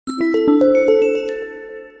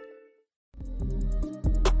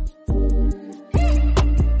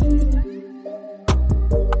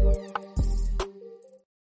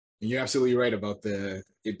you're absolutely right about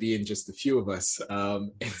it being just a few of us.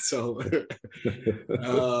 And so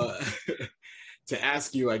uh, to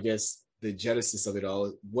ask you, I guess, the genesis of it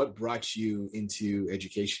all, what brought you into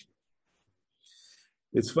education?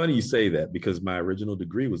 It's funny you say that because my original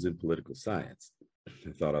degree was in political science.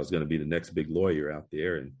 I thought I was going to be the next big lawyer out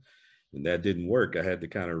there, and that didn't work. I had to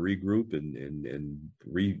kind of regroup and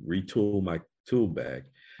retool my tool bag.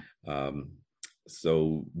 Um,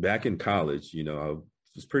 so back in college, I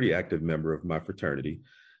was a pretty active member of my fraternity.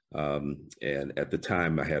 And at the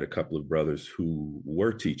time, I had a couple of brothers who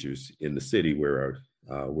were teachers in the city where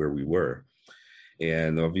we were.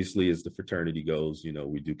 And obviously, as the fraternity goes,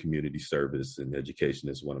 we do community service, and education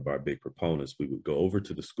is one of our big proponents. We would go over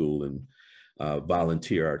to the school and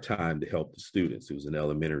volunteer our time to help the students. It was an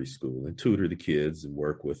elementary school, and tutor the kids and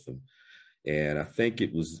work with them. And I think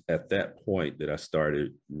it was at that point that I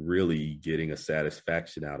started really getting a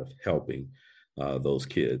satisfaction out of helping those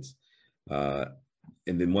kids. And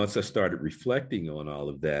then once I started reflecting on all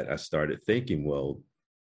of that, I started thinking, well,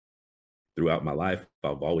 throughout my life,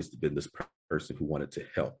 I've always been this person who wanted to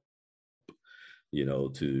help,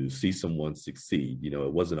 to see someone succeed.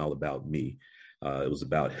 It wasn't all about me. It was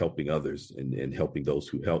about helping others and helping those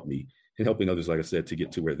who helped me, and helping others, like I said, to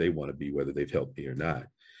get to where they want to be, whether they've helped me or not.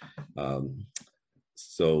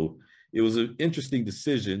 So it was an interesting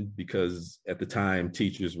decision because at the time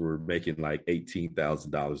teachers were making like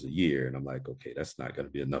 $18,000 a year. And I'm like, okay, that's not going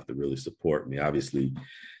to be enough to really support me. Obviously,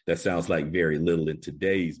 that sounds like very little in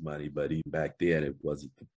today's money, but even back then it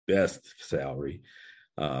wasn't the best salary.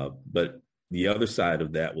 But the other side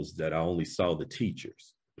of that was that I only saw the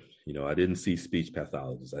teachers. I didn't see speech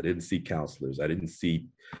pathologists. I didn't see counselors. I didn't see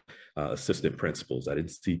assistant principals. I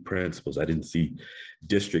didn't see principals. I didn't see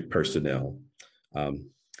district personnel.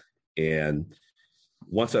 And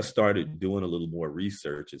once I started doing a little more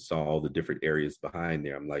research and saw all the different areas behind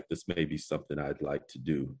there, I'm like, this may be something I'd like to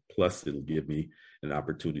do. Plus, it'll give me an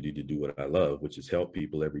opportunity to do what I love, which is help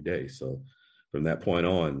people every day. So from that point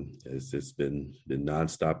on, it's been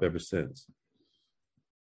nonstop ever since.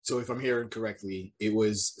 So if I'm hearing correctly, it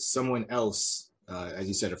was someone else, as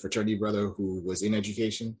you said, a fraternity brother who was in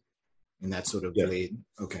education, and that sort of played.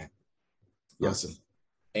 Okay. Yes. Awesome.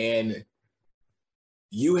 And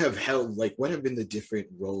you have held, what have been the different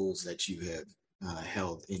roles that you have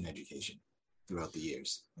held in education throughout the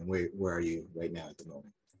years? And where are you right now at the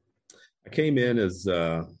moment? I came in as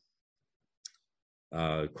a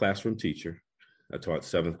classroom teacher. I taught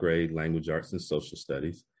 7th grade language arts and social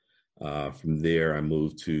studies. From there, I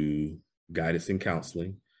moved to guidance and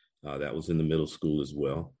counseling. That was in the middle school as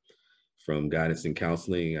well. From guidance and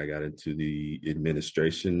counseling, I got into the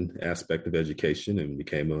administration aspect of education and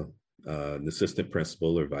became an assistant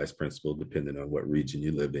principal or vice principal, depending on what region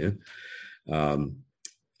you live in.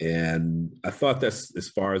 And I thought that's as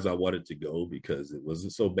far as I wanted to go because it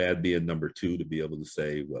wasn't so bad being number 2 to be able to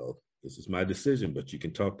say, well, this is my decision, but you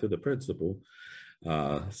can talk to the principal.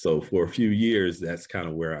 So for a few years, that's kind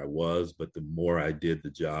of where I was. But the more I did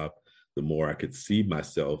the job, the more I could see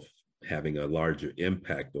myself having a larger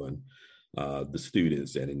impact on the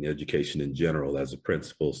students and in education in general as a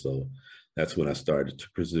principal. So that's when I started to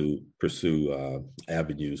pursue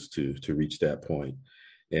avenues to reach that point.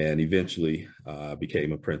 And eventually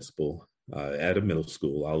became a principal at a middle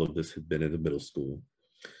school. All of this had been in the middle school.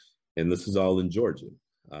 And this is all in Georgia.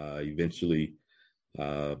 Eventually,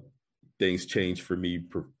 things changed for me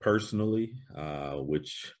personally,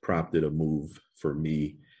 which prompted a move for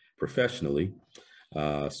me professionally.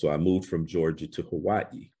 So I moved from Georgia to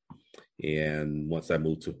Hawaii. And once I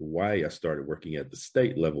moved to Hawaii, I started working at the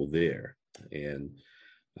state level there. And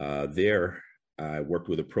there I worked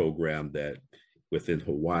with a program that within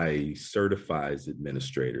Hawaii certifies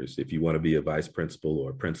administrators. If you want to be a vice principal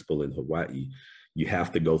or a principal in Hawaii, you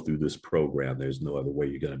have to go through this program. There's no other way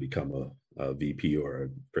you're going to become a VP or a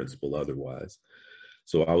principal otherwise.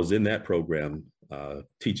 So I was in that program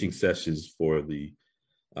teaching sessions for the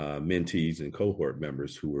mentees and cohort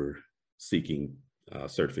members who were seeking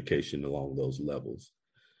certification along those levels.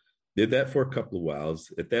 Did that for a couple of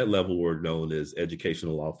whiles. At that level, we're known as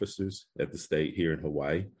educational officers at the state here in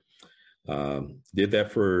Hawaii. Did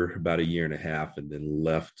that for about a year and a half and then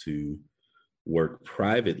left to work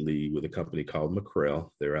privately with a company called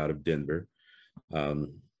McCrell. They're out of Denver.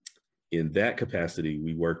 In that capacity,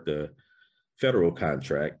 we worked a federal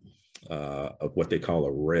contract of what they call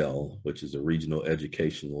a REL, which is a regional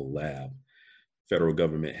educational lab. Federal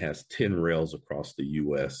government has 10 RELs across the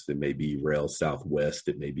U.S. It may be REL Southwest,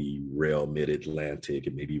 it may be REL Mid-Atlantic,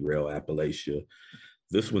 it may be REL Appalachia.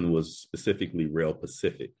 This one was specifically REL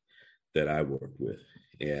Pacific that I worked with.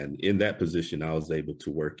 And in that position, I was able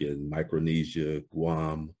to work in Micronesia,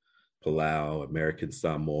 Guam, Palau, American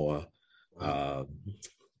Samoa, Wow.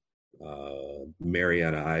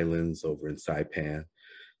 Mariana Islands over in Saipan.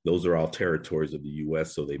 Those are all territories of the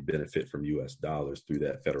U.S., so they benefit from U.S. dollars through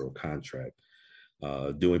that federal contract.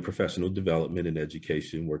 Doing professional development and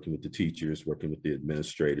education, working with the teachers, working with the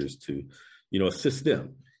administrators to, assist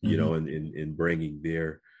them, in bringing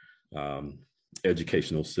their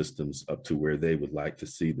educational systems up to where they would like to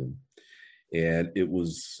see them. And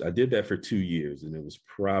I did that for 2 years, and it was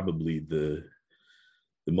probably the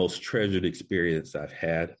most treasured experience I've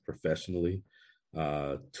had professionally,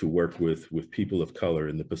 to work with people of color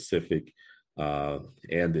in the Pacific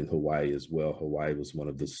and in Hawaii as well. Hawaii was one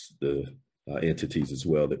of the entities as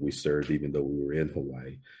well that we served, even though we were in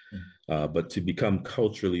Hawaii. But to become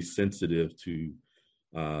culturally sensitive to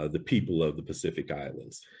the people of the Pacific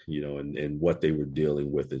Islands, and what they were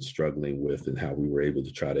dealing with and struggling with, and how we were able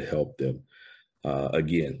to try to help them.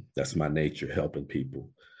 Again, that's my nature, helping people.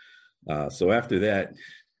 So after that,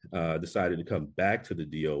 decided to come back to the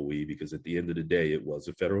DOE, because at the end of the day, it was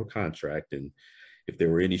a federal contract. And if there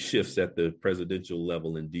were any shifts at the presidential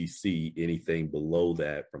level in DC, anything below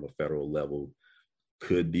that from a federal level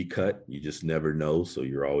could be cut. You just never know. So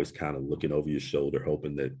you're always kind of looking over your shoulder,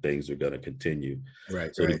 hoping that things are going to continue.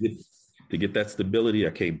 Right. So right. To get that stability,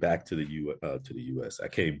 I came back to the U.S. I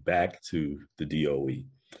came back to the DOE.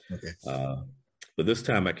 Okay. But this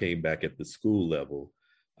time I came back at the school level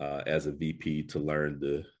as a VP to learn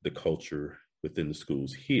the culture within the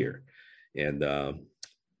schools here, and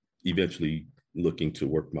eventually looking to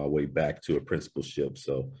work my way back to a principalship.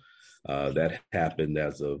 So that happened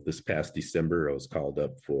as of this past December. I was called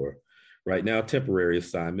up for, right now, temporary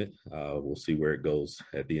assignment. We'll see where it goes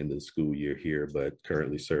at the end of the school year here, but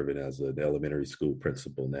currently serving as an elementary school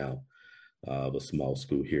principal now of a small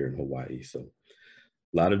school here in Hawaii. So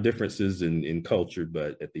a lot of differences in culture,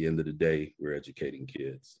 but at the end of the day, we're educating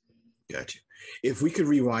kids. Gotcha. If we could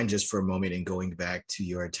rewind just for a moment and going back to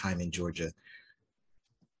your time in Georgia,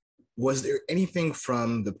 was there anything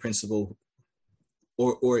from the principal,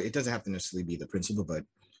 or it doesn't have to necessarily be the principal, but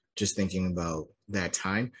just thinking about that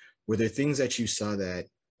time, were there things that you saw that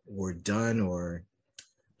were done, or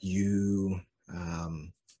you, how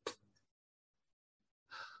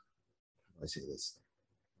do I say this?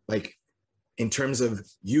 Like, in terms of,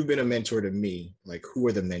 you've been a mentor to me, like, who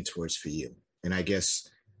are the mentors for you? And I guess,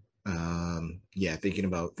 thinking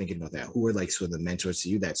about that, who were like sort of the mentors to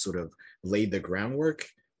you that sort of laid the groundwork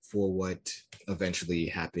for what eventually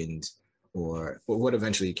happened, or what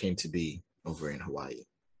eventually came to be over in Hawaii?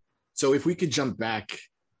 So if we could jump back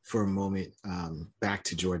for a moment, back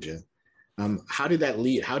to Georgia, how did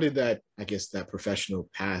that, I guess, that professional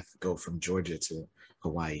path go from Georgia to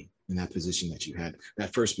Hawaii, in that position that you had,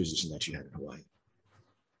 that first position that you had in Hawaii?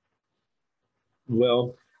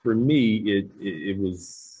 Well, for me, it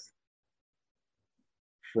was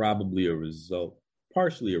probably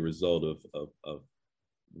partially a result of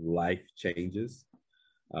life changes.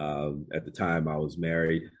 At the time I was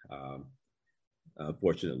married.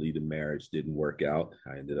 Unfortunately, the marriage didn't work out.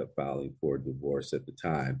 I ended up filing for divorce at the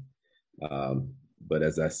time. But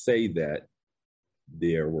as I say that,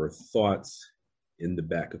 there were thoughts in the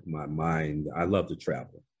back of my mind. I love to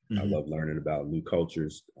travel. I love learning about new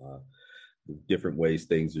cultures, different ways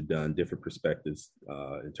things are done, different perspectives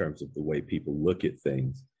in terms of the way people look at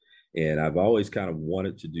things. And I've always kind of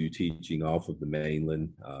wanted to do teaching off of the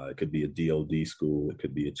mainland. It could be a DOD school. It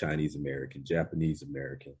could be a Chinese American, Japanese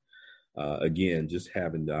American. Again, just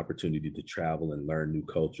having the opportunity to travel and learn new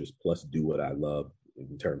cultures, plus do what I love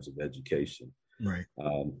in terms of education. Right.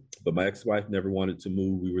 But my ex-wife never wanted to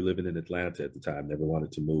move. We were living in Atlanta at the time, never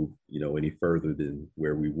wanted to move, any further than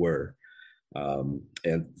where we were.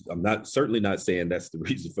 And I'm certainly not saying that's the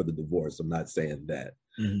reason for the divorce. I'm not saying that.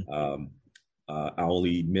 I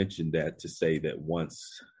only mentioned that to say that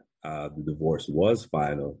once the divorce was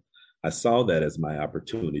final, I saw that as my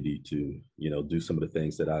opportunity to, do some of the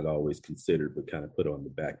things that I'd always considered, but kind of put on the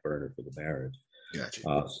back burner for the marriage.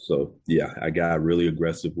 Gotcha. So yeah, I got really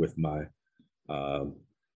aggressive with my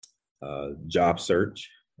job search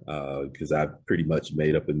because I pretty much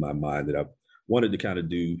made up in my mind that I wanted to kind of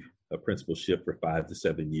do a principalship for 5 to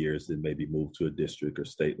 7 years, and maybe move to a district or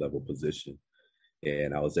state level position.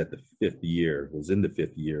 And I was in the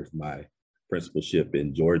 5th year of my principalship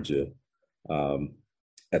in Georgia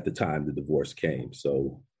at the time the divorce came.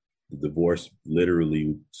 So the divorce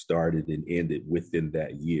literally started and ended within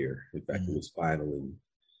that year. In fact, it was final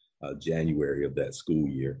in January of that school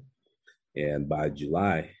year. And by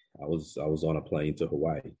July, I was on a plane to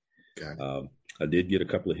Hawaii. I did get a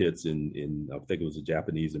couple of hits in I think it was a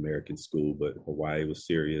Japanese American school, but Hawaii was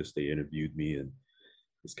serious. They interviewed me, and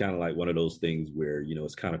it's kind of like one of those things where, you know,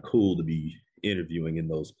 it's kind of cool to be interviewing in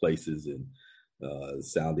those places and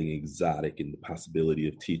sounding exotic and the possibility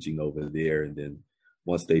of teaching over there. And then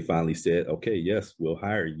once they finally said, okay, yes, we'll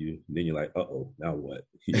hire you, then you're like, uh-oh, now what?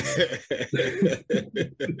 You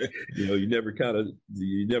know, you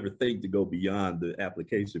never think to go beyond the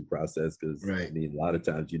application process because, right. I mean, a lot of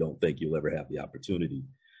times you don't think you'll ever have the opportunity.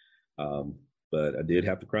 But I did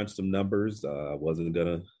have to crunch some numbers. I wasn't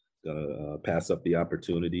gonna pass up the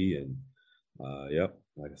opportunity, and yep,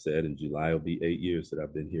 like I said, in July will be 8 years that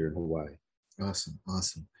I've been here in Hawaii. Awesome.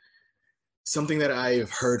 Something that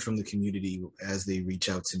I've heard from the community as they reach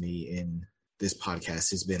out to me in this podcast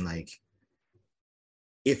has been like,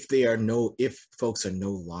 if folks are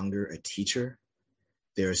no longer a teacher,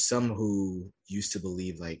 there are some who used to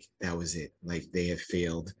believe like that was it, like they have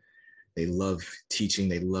failed. They love teaching,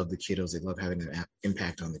 they love the kiddos, they love having an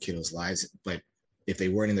impact on the kiddos' lives, but if they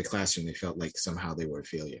weren't in the classroom, they felt like somehow they were a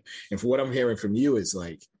failure. And for what I'm hearing from you is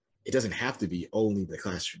like, it doesn't have to be only the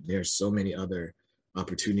classroom. There's so many other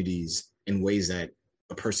opportunities and ways that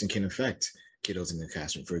a person can affect kiddos in the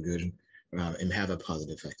classroom for good and have a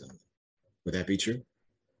positive effect on them. Would that be true?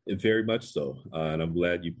 Very much so. And I'm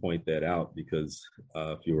glad you point that out because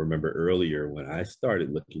if you remember earlier, when I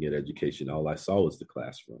started looking at education, all I saw was the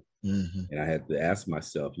classroom. Mm-hmm. And I had to ask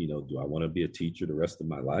myself, you know, do I want to be a teacher the rest of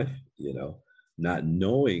my life? You know, not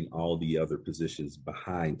knowing all the other positions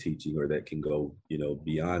behind teaching or that can go, you know,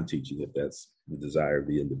 beyond teaching if that's the desire of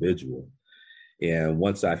the individual. And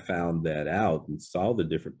once I found that out and saw the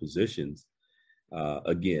different positions,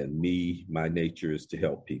 again, my nature is to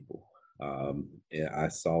help people. And I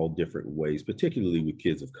saw different ways, particularly with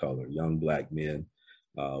kids of color, young Black men,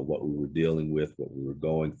 what we were dealing with, what we were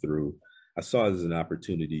going through. I saw it as an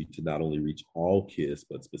opportunity to not only reach all kids,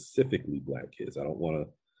 but specifically Black kids. I don't want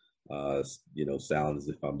to, you know, sound as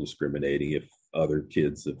if I'm discriminating if other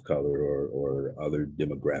kids of color or other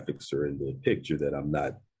demographics are in the picture, that I'm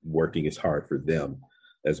not working as hard for them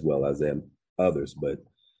as well as them others. But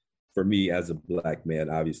for me as a Black man,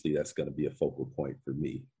 obviously that's going to be a focal point for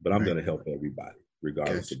me, but I'm going to help everybody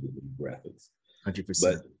regardless of the demographics. 100%.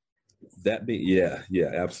 But that being,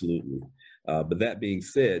 yeah, absolutely. But that being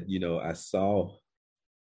said, you know, I saw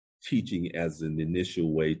teaching as an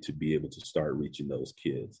initial way to be able to start reaching those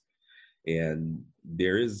kids. And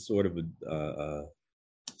there is sort of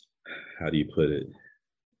how do you put it?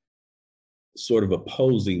 Sort of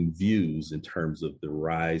opposing views in terms of the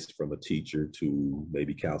rise from a teacher to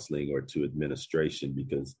maybe counseling or to administration,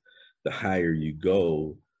 because the higher you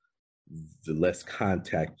go, the less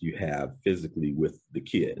contact you have physically with the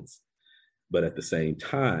kids. But at the same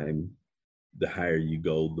time, the higher you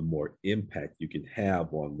go, the more impact you can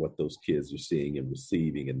have on what those kids are seeing and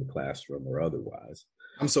receiving in the classroom or otherwise.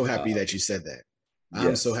 I'm so happy that you said that. Yes.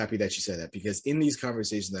 I'm so happy that you said that, because in these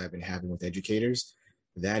conversations that I've been having with educators,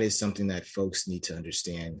 that is something that folks need to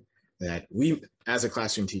understand, that we, as a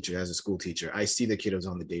classroom teacher, as a school teacher, I see the kiddos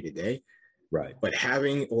on the day-to-day. Right. But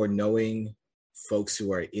having or knowing folks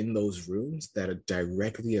who are in those rooms that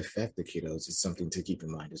directly affect the kiddos is something to keep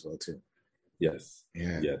in mind as well, too. Yes.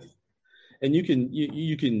 Yeah. Yes. And you can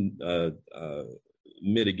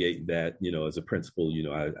mitigate that, you know, as a principal. You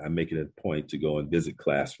know, I make it a point to go and visit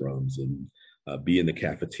classrooms and be in the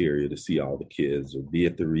cafeteria to see all the kids, or be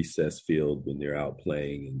at the recess field when they're out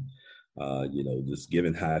playing, and you know, just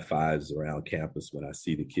giving high fives around campus when I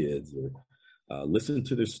see the kids, or listen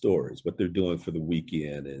to their stories, what they're doing for the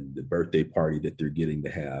weekend, and the birthday party that they're getting to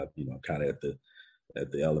have. You know, kind of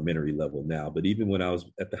at the elementary level now, but even when I was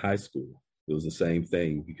at the high school, it was the same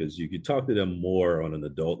thing, because you could talk to them more on an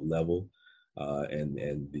adult level,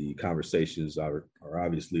 and the conversations are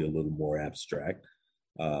obviously a little more abstract,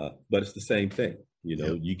 but it's the same thing. You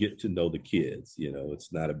know, you get to know the kids. You know,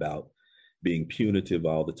 it's not about being punitive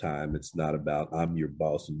all the time. It's not about I'm your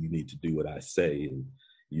boss and you need to do what I say, and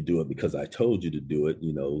you do it because I told you to do it.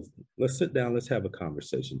 You know, let's sit down, let's have a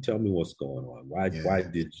conversation. Tell me what's going on. Why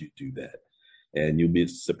did you do that? And you'll be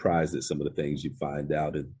surprised at some of the things you find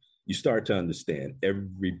out, and you start to understand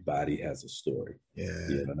everybody has a story. Yeah.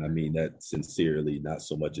 You know, and I mean that sincerely, not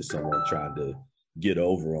so much as someone trying to get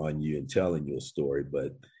over on you and telling you a story,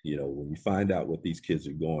 but you know, when you find out what these kids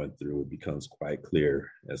are going through, it becomes quite clear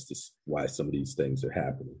as to why some of these things are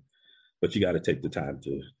happening. But you got to take the time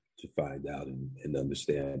to find out and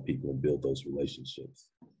understand people and build those relationships.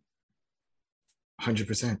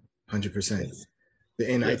 100%. Yes.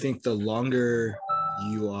 And I think the longer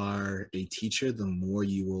you are a teacher, the more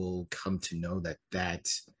you will come to know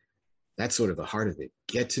that's sort of the heart of it.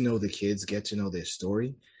 Get to know the kids, get to know their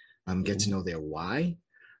story, get to know their why,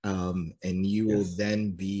 and you will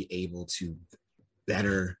then be able to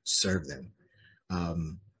better serve them.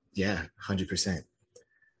 Yeah, 100%.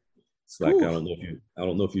 It's like I don't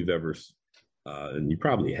know if you've ever, and you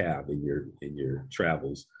probably have in your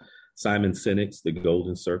travels, Simon Sinek's The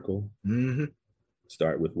Golden Circle. Mm-hmm.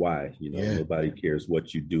 Start with why. Yeah. Nobody cares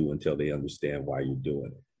what you do until they understand why you're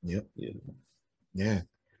doing it. Yep. You know? Yeah.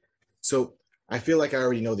 So I feel like I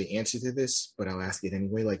already know the answer to this, but I'll ask it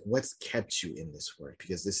anyway. Like, what's kept you in this work?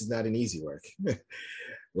 Because this is not an easy work.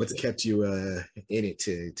 What's kept you in it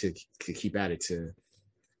to keep at it, to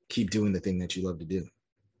keep doing the thing that you love to do?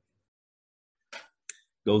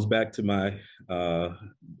 Goes back to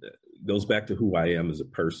who I am as a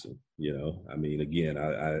person. I mean, again,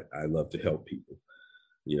 I love to help people.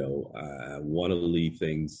 I want to leave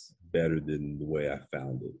things better than the way I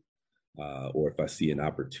found it. Or if I see an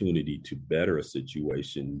opportunity to better a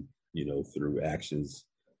situation, through actions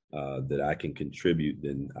that I can contribute,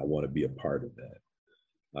 then I want to be a part of that.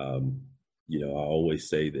 I always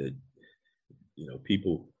say that,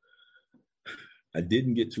 people, I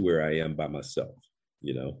didn't get to where I am by myself.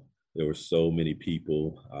 There were so many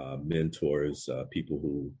people, mentors, people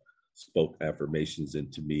who spoke affirmations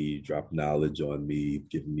into me, dropped knowledge on me,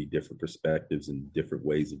 giving me different perspectives and different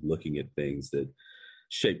ways of looking at things that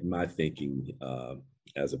shaped my thinking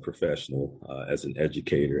as a professional, as an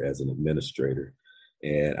educator, as an administrator.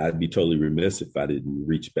 And I'd be totally remiss if I didn't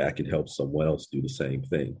reach back and help someone else do the same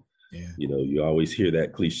thing. Yeah. You always hear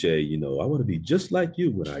that cliche, I want to be just like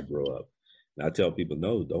you when I grow up. And I tell people,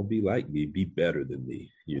 no, don't be like me, be better than me.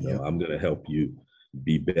 I'm going to help you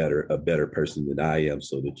be a better person than I am,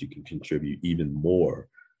 so that you can contribute even more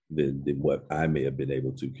than what I may have been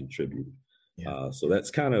able to contribute. Yeah. So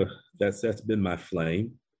that's been my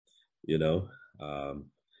flame. It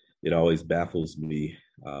always baffles me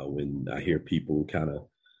when I hear people kind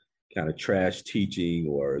of trash teaching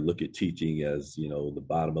or look at teaching as, the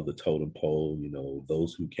bottom of the totem pole.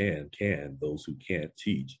 Those who can, those who can't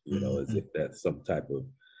teach, as if that's some type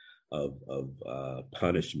of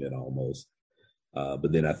punishment almost.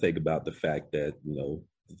 But then I think about the fact that,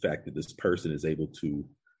 this person is able to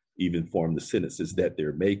even form the sentences that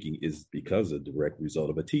they're making is because of direct result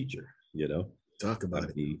of a teacher, Talk about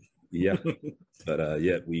it. Yeah. But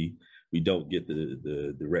yet we don't get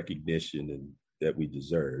the recognition and that we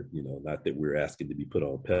deserve, not that we're asking to be put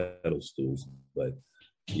on pedestals, but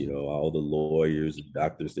all the lawyers and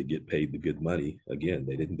doctors that get paid the good money, again,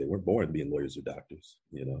 they weren't born being lawyers or doctors,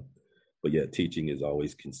 but yet teaching is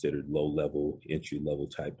always considered low level, entry level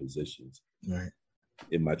type positions. Right.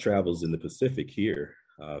 In my travels in the Pacific here,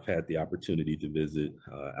 I've had the opportunity to visit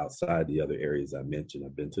outside the other areas I mentioned.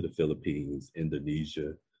 I've been to the Philippines,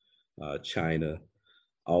 Indonesia, China.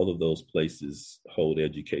 All of those places hold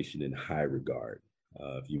education in high regard.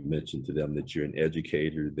 If you mention to them that you're an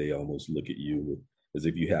educator, they almost look at you as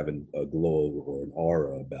if you have a glow or an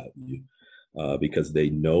aura about you, because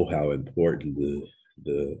they know how important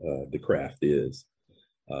the craft is.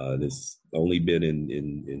 It's only been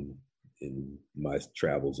in my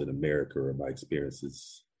travels in America or my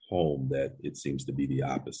experiences home that it seems to be the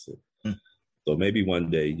opposite. So maybe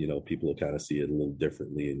one day, people will kind of see it a little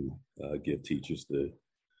differently and give teachers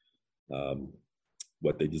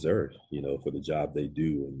what they deserve, for the job they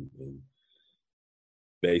do, and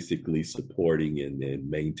basically supporting and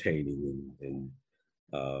maintaining and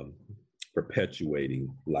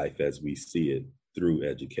perpetuating life as we see it through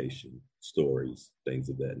education, stories, things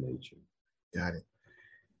of that nature. Got it.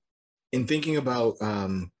 In thinking about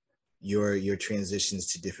your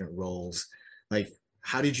transitions to different roles, like,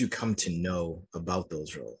 how did you come to know about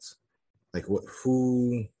those roles? Like,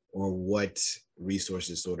 who or what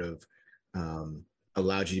resources sort of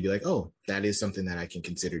allowed you to be like, oh, that is something that I can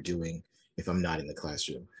consider doing if I'm not in the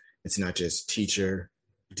classroom? It's not just teacher,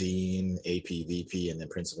 dean, AP, VP, and then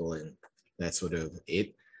principal, and that's sort of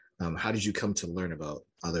it. How did you come to learn about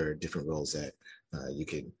other different roles that you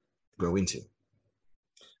could grow into?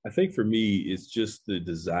 I think for me, it's just the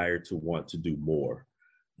desire to want to do more.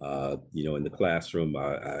 In the classroom,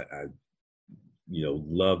 I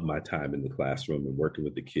love my time in the classroom and working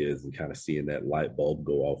with the kids and kind of seeing that light bulb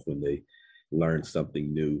go off when they learn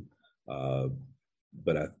something new.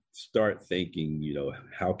 But I start thinking,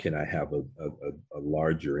 how can I have a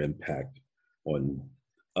larger impact on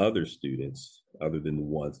other students other than the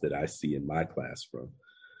ones that I see in my classroom?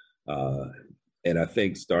 And I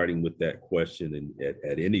think starting with that question and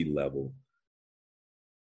at any level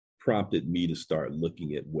prompted me to start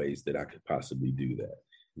looking at ways that I could possibly do that.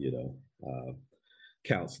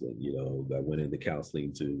 Counseling, I went into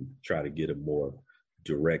counseling to try to get a more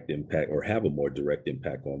direct impact or have a more direct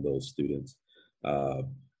impact on those students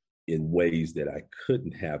in ways that I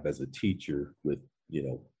couldn't have as a teacher with,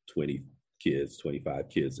 20 kids, 25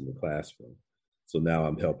 kids in the classroom. So now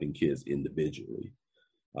I'm helping kids individually.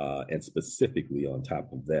 And specifically on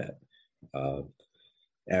top of that,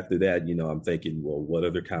 after that, I'm thinking, well, what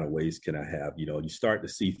other kind of ways can I have? You start to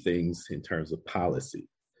see things in terms of policy,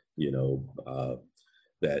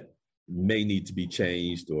 that may need to be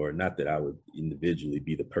changed, or not that I would individually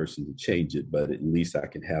be the person to change it, but at least I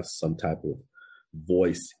can have some type of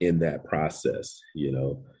voice in that process.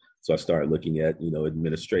 So I started looking at,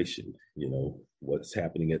 administration, what's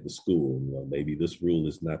happening at the school. Maybe this rule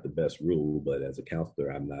is not the best rule, but as a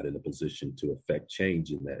counselor, I'm not in a position to affect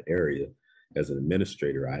change in that area. As an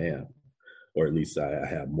administrator, I am, or at least I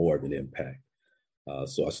have more of an impact.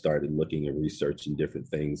 So I started looking and researching different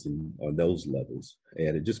things on those levels.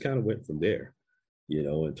 And it just kind of went from there,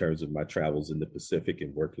 in terms of my travels in the Pacific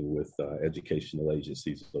and working with educational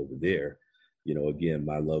agencies over there. Again,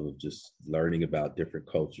 my love of just learning about different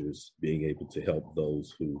cultures, being able to help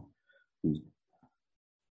those who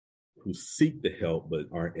seek the help but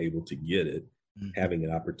aren't able to get it, having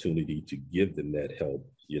an opportunity to give them that help,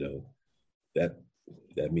 that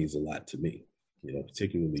means a lot to me,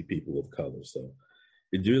 particularly people of color. So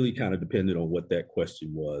it really kind of depended on what that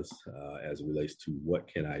question was, as it relates to what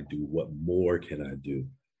can I do, what more can I do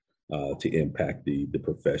to impact the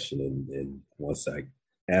profession. And once I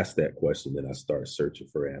ask that question, then I start searching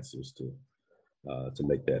for answers to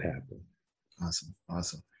make that happen.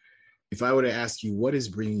 Awesome. If I were to ask you, what is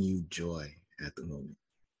bringing you joy at the moment?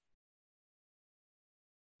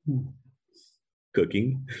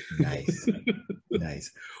 Cooking. Nice.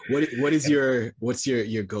 What's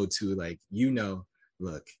your go-to, like,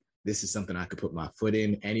 look, this is something I could put my foot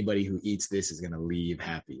in. Anybody who eats this is going to leave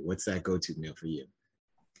happy. What's that go-to meal for you?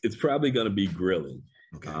 It's probably going to be grilling.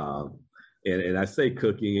 Okay. And I say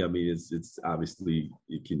cooking, I mean, it's obviously,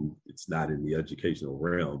 it's not in the educational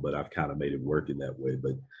realm, but I've kind of made it work in that way.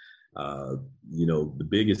 But, the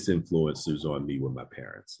biggest influencers on me were my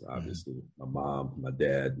parents, obviously. My mom, my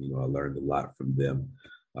dad, I learned a lot from them,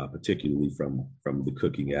 particularly from the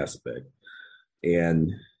cooking aspect.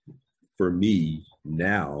 And for me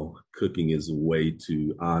now, cooking is a way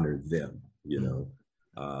to honor them,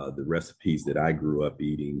 the recipes that I grew up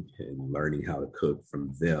eating and learning how to cook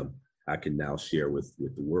from them, I can now share with the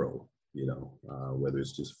world, whether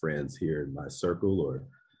it's just friends here in my circle or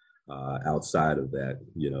outside of that,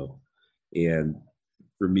 And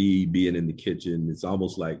for me, being in the kitchen, it's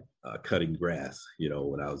almost like cutting grass.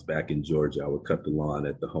 When I was back in Georgia, I would cut the lawn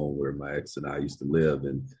at the home where my ex and I used to live.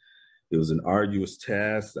 And it was an arduous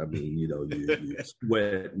task. I mean, you're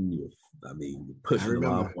sweating, you're pushing the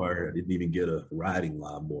lawnmower. I didn't even get a riding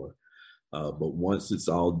lawnmower. But once it's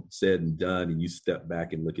all said and done and you step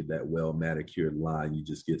back and look at that well-manicured line, you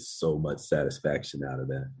just get so much satisfaction out of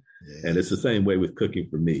that. Yeah. And it's the same way with cooking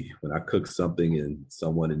for me. When I cook something and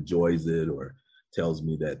someone enjoys it or tells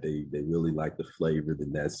me that they really like the flavor,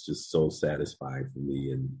 then that's just so satisfying for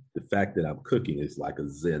me. And the fact that I'm cooking is like a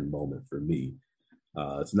Zen moment for me.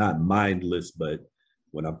 It's not mindless, but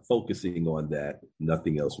when I'm focusing on that,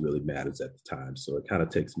 nothing else really matters at the time. So it kind of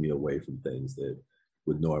takes me away from things that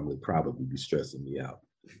would normally probably be stressing me out.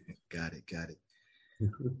 Got it.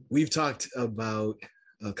 We've talked about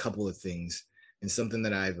a couple of things, and something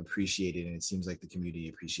that I've appreciated, and it seems like the community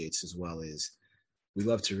appreciates as well, is we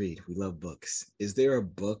love to read. We love books. Is there a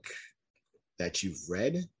book that you've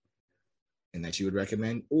read and that you would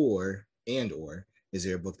recommend, or is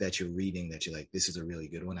there a book that you're reading that you're like, this is a really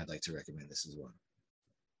good one, I'd like to recommend this as well?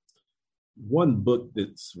 One book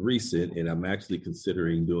that's recent, and I'm actually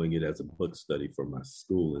considering doing it as a book study for my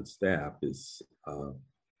school and staff, is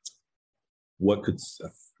What Could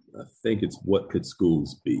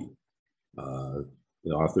Schools Be?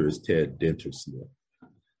 The author is Ted Dintersmith.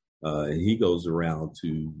 And he goes around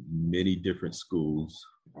to many different schools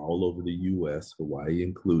all over the U.S., Hawaii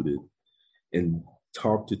included, and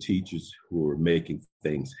talk to teachers who are making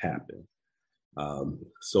things happen.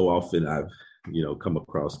 So often I've come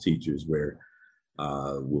across teachers where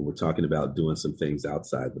when we're talking about doing some things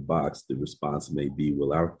outside the box, the response may be,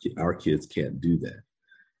 well, our kids can't do that.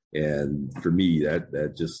 And for me,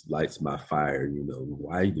 that just lights my fire.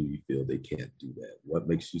 Why do you feel they can't do that? What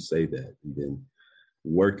makes you say that? And then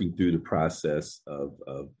working through the process of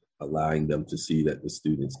allowing them to see that the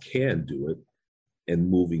students can do it and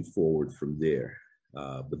moving forward from there.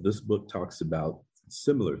 But this book talks about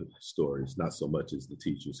similar stories, not so much as the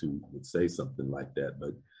teachers who would say something like that,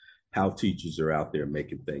 but how teachers are out there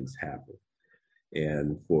making things happen.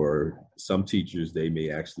 And for some teachers, they may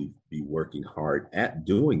actually be working hard at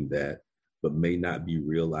doing that, but may not be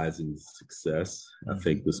realizing the success. I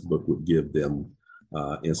think this book would give them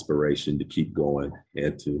inspiration to keep going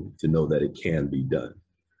and to know that it can be done.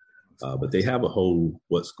 But they have a whole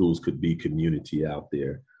What Schools Could Be community out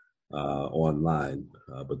there online.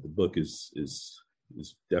 But the book is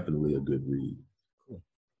definitely a good read. Cool.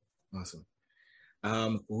 Awesome.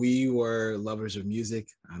 We were lovers of music.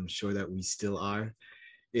 I'm sure that we still are.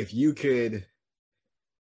 If you could,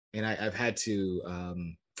 and I've had to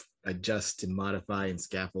adjust and modify and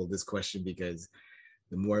scaffold this question because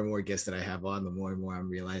the more and more guests that I have on, the more and more I'm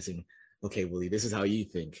realizing, okay, Willie, this is how you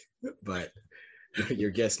think, but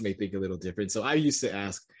your guests may think a little different. So I used to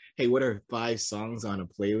ask, hey, what are 5 songs on a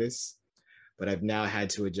playlist? But I've now had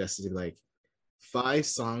to adjust it to like 5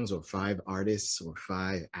 songs or 5 artists or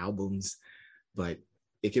 5 albums, but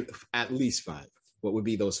it could at least 5. What would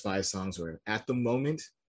be those 5 songs? Or at the moment,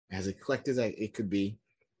 as eclectic as it could be,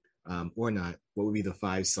 or not, what would be the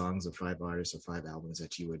 5 songs or 5 artists or 5 albums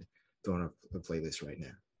that you would throw on a playlist right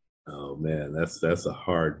now? Oh man, that's a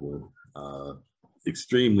hard one.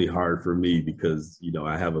 Extremely hard for me because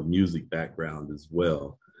I have a music background as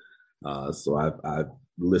well. So I've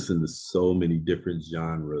listened to so many different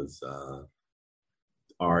genres,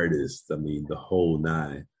 artists. I mean, the whole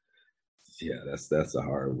nine. Yeah, that's a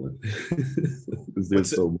hard one.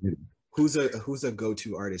 There's so many. Who's a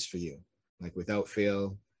go-to artist for you? Like without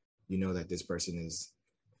fail, you know that this person is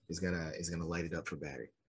gonna light it up for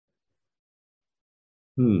Barry.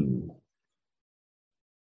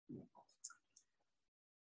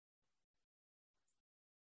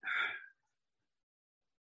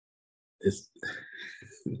 It's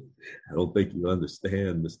I don't think you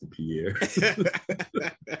understand, Mr. Pierre.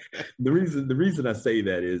 the reason I say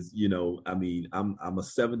that is, I mean, I'm a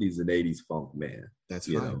 70s and 80s funk man. That's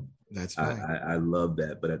fine. That's fine. I love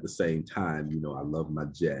that, but at the same time, I love my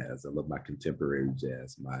jazz. I love my contemporary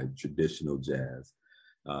jazz, my traditional jazz.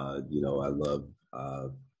 I love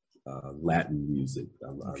Latin music.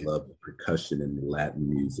 I love the percussion in Latin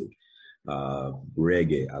music.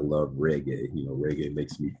 Reggae, I love reggae. Reggae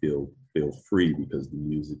makes me feel free because the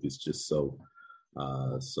music is just so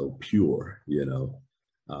pure.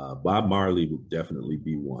 Bob Marley would definitely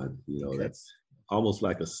be one. That's almost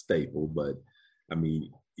like a staple. But I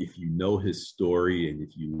mean, if you know his story and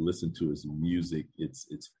if you listen to his music,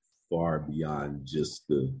 it's far beyond just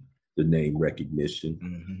the name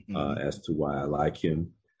recognition as to why I like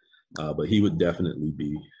him. But he would definitely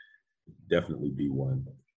be one.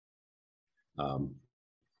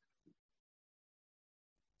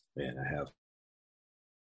 Man, I have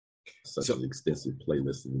such an extensive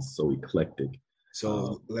playlist and it's so eclectic.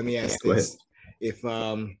 So let me ask this: if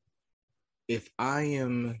I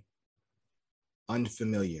am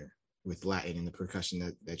unfamiliar with Latin and the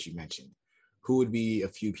percussion that you mentioned, who would be a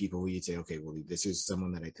few people who you'd say, okay, well, this is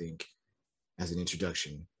someone that I think, as an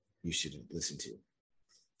introduction, you should listen to?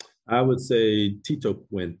 I would say Tito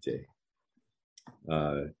Puente.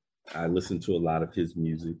 I listen to a lot of his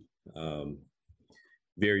music.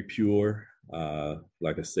 Very pure.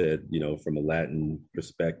 Like I said, from a Latin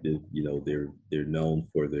perspective, they're known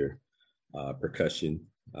for their percussion,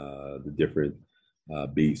 the different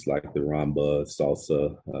beats like the rumba,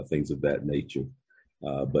 salsa, things of that nature.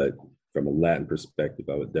 But from a Latin perspective,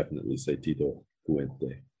 I would definitely say Tito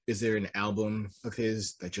Puente. Is there an album of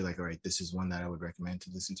his that you're like, all right, this is one that I would recommend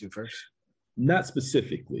to listen to first? Not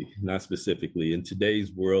specifically. In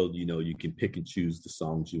today's world, you can pick and choose the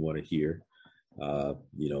songs you want to hear.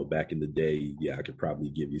 Back in the day, I could probably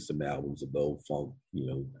give you some albums of old funk,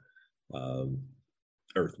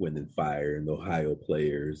 Earth, Wind and Fire and the Ohio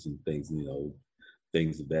Players and things,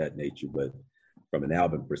 things of that nature. But from an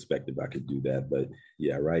album perspective, I could do that. But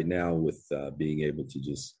yeah, right now with being able to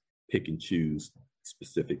just pick and choose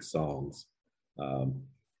specific songs,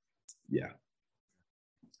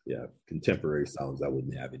 contemporary songs, I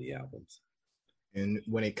wouldn't have any albums. And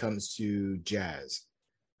when it comes to jazz,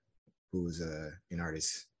 who's an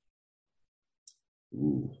artist?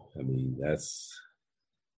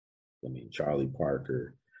 Charlie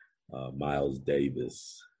Parker, Miles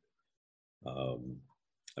Davis.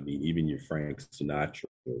 Even your Frank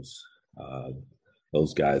Sinatras.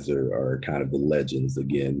 Those guys are kind of the legends.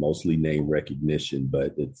 Again, mostly name recognition,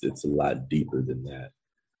 but it's a lot deeper than that.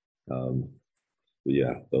 But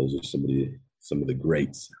yeah, those are some of the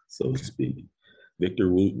greats, so to speak.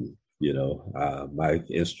 Victor Wooten. My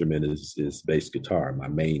instrument is bass guitar, my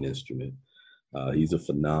main instrument. He's a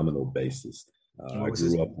phenomenal bassist. I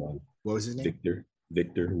grew up on. What was his name?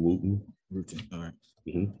 Victor Wooten. All right.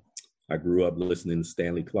 Mm-hmm. I grew up listening to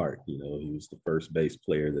Stanley Clarke. He was the first bass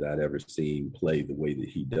player that I'd ever seen play the way that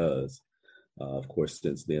he does. Of course,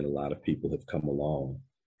 since then, a lot of people have come along.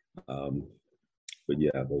 But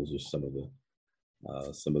yeah, those are some of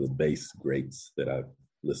the bass greats that I've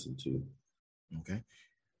listened to. Okay.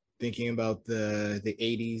 Thinking about the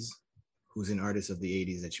 80s, who's an artist of the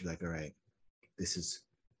 80s that you're like, all right, this is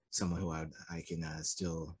someone who I can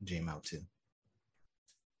still jam out to?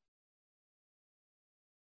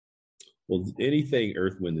 Well, anything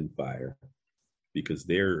Earth, Wind, and Fire, because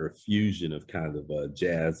they're a fusion of kind of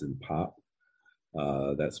jazz and pop.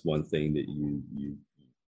 That's one thing that you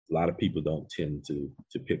a lot of people don't tend to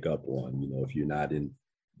pick up on, if you're not in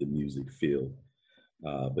the music field.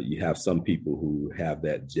 But you have some people who have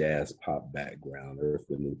that jazz pop background. Earth,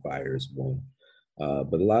 Wind, and Fire is one.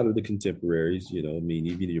 But a lot of the contemporaries,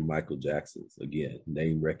 even your Michael Jacksons, again,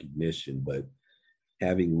 name recognition, but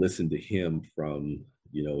having listened to him from,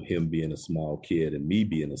 him being a small kid and me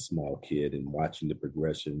being a small kid and watching the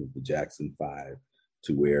progression of the Jackson 5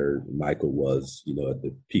 to where Michael was, at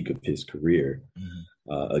the peak of his career.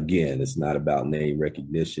 Mm-hmm. Again, it's not about name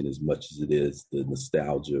recognition as much as it is the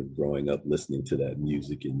nostalgia of growing up listening to that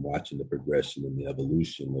music and watching the progression and the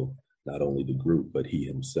evolution of not only the group, but he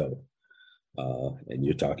himself. And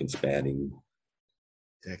you're talking spanning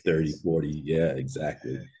 30, 40. Yeah,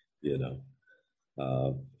 exactly.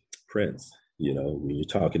 Prince, when you're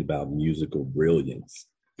talking about musical brilliance,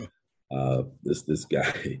 this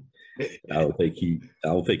guy, I don't think he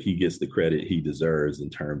gets the credit he deserves in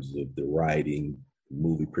terms of the writing,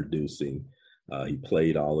 movie producing. He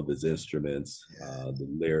played all of his instruments, the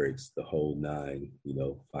lyrics, the whole nine,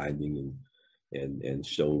 finding and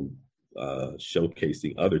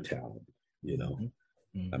showcasing other talent,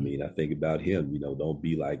 Mm-hmm. I mean, I think about him, don't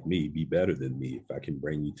be like me, be better than me. If I can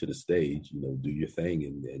bring you to the stage, do your thing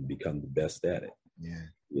and become the best at it. Yeah.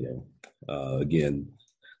 Again,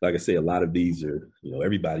 like I say, a lot of these are,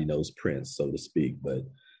 everybody knows Prince, so to speak, but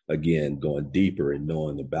again, going deeper and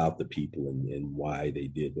knowing about the people and why they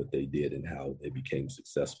did what they did and how they became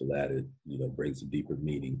successful at it, brings a deeper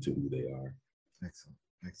meaning to who they are. Excellent.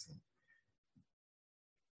 Excellent.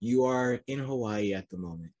 You are in Hawaii at the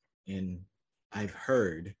moment, and I've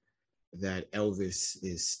heard that Elvis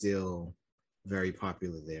is still very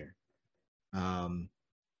popular there.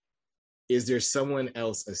 Is there someone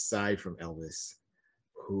else aside from Elvis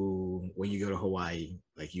who, when you go to Hawaii,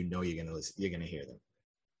 like you're gonna listen, you're gonna hear them?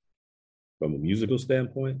 From a musical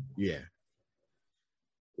standpoint? Yeah.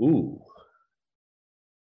 Ooh.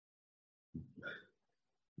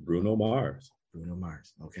 Bruno Mars. Bruno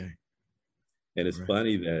Mars. Okay. And it's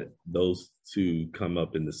funny that those two come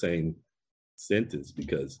up in the same sentence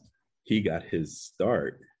because he got his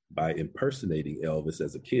start by impersonating Elvis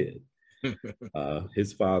as a kid.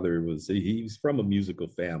 His father he was from a musical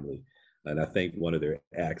family. And I think one of their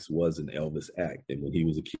acts was an Elvis act. And when he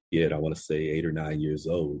was a kid, I want to say 8 or 9 years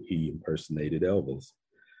old, he impersonated Elvis.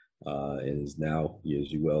 And is now,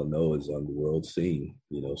 as you well know, is on the world scene,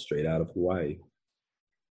 straight out of Hawaii.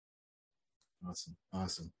 Awesome.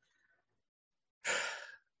 Awesome.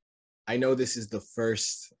 I know this is the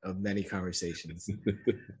first of many conversations.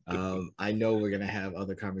 I know we're going to have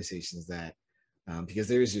other conversations that, because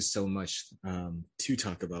there is just so much to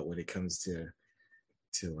talk about when it comes to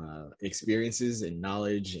experiences and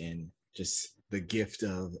knowledge and just the gift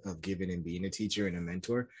of giving and being a teacher and a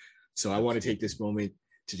mentor. So I want to take this moment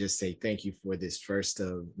to just say thank you for this first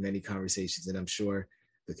of many conversations. And I'm sure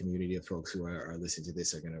the community of folks who are listening to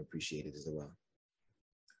this are going to appreciate it as well.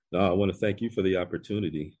 No, I want to thank you for the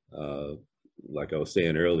opportunity. Like I was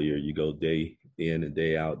saying earlier, you go day in and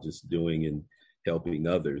day out just doing and helping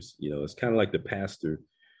others. It's kind of like the pastor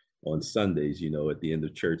on Sundays, at the end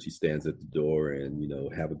of church, he stands at the door and,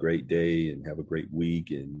 have a great day and have a great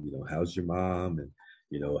week. And, how's your mom? And,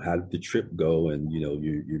 how did the trip go? And,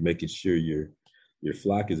 you're making sure your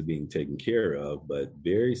flock is being taken care of. But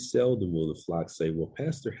very seldom will the flock say, well,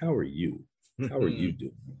 Pastor, how are you? How are you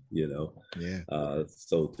doing? Yeah.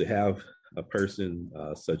 So to have a person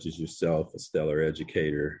such as yourself, a stellar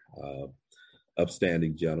educator,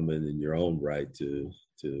 upstanding gentleman in your own right to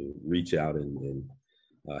reach out and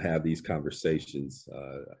have these conversations,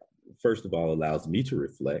 first of all, allows me to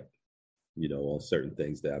reflect, on certain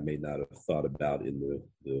things that I may not have thought about in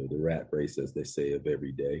the rat race, as they say, of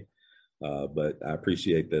every day. But I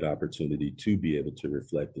appreciate that opportunity to be able to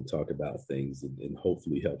reflect and talk about things and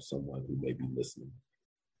hopefully help someone who may be listening.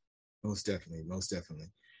 Most definitely. Most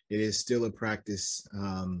definitely. It is still a practice,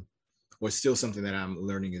 or still something that I'm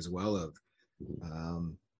learning as well of.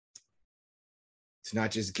 To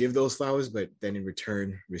not just give those flowers, but then in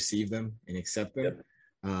return, receive them and accept them.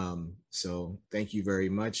 Yep. So thank you very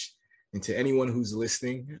much. And to anyone who's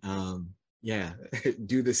listening,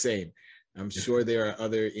 do the same. I'm sure there are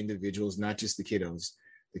other individuals, not just the kiddos.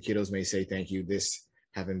 The kiddos may say, thank you. This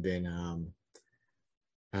having been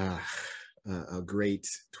a great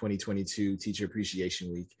 2022 Teacher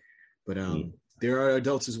Appreciation Week. But there are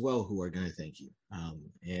adults as well who are going to thank you,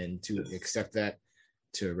 and to accept that,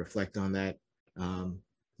 to reflect on that,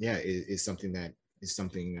 yeah, is something that is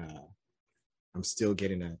something I'm still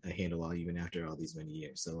getting a handle on even after all these many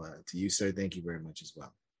years. So to you, sir, thank you very much as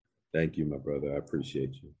well. Thank you, my brother. I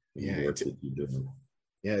appreciate you and Yeah, the work that you're doing.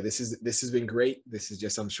 Yeah, this has been great. This is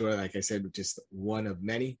just, I'm sure, like I said, just one of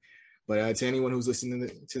many. But to anyone who's listening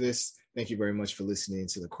to this, thank you very much for listening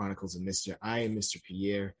to the Chronicles of Mr. I am Mr.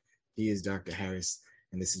 Pierre. He is Dr. Harris,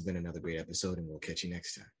 and this has been another great episode, and we'll catch you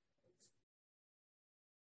next time.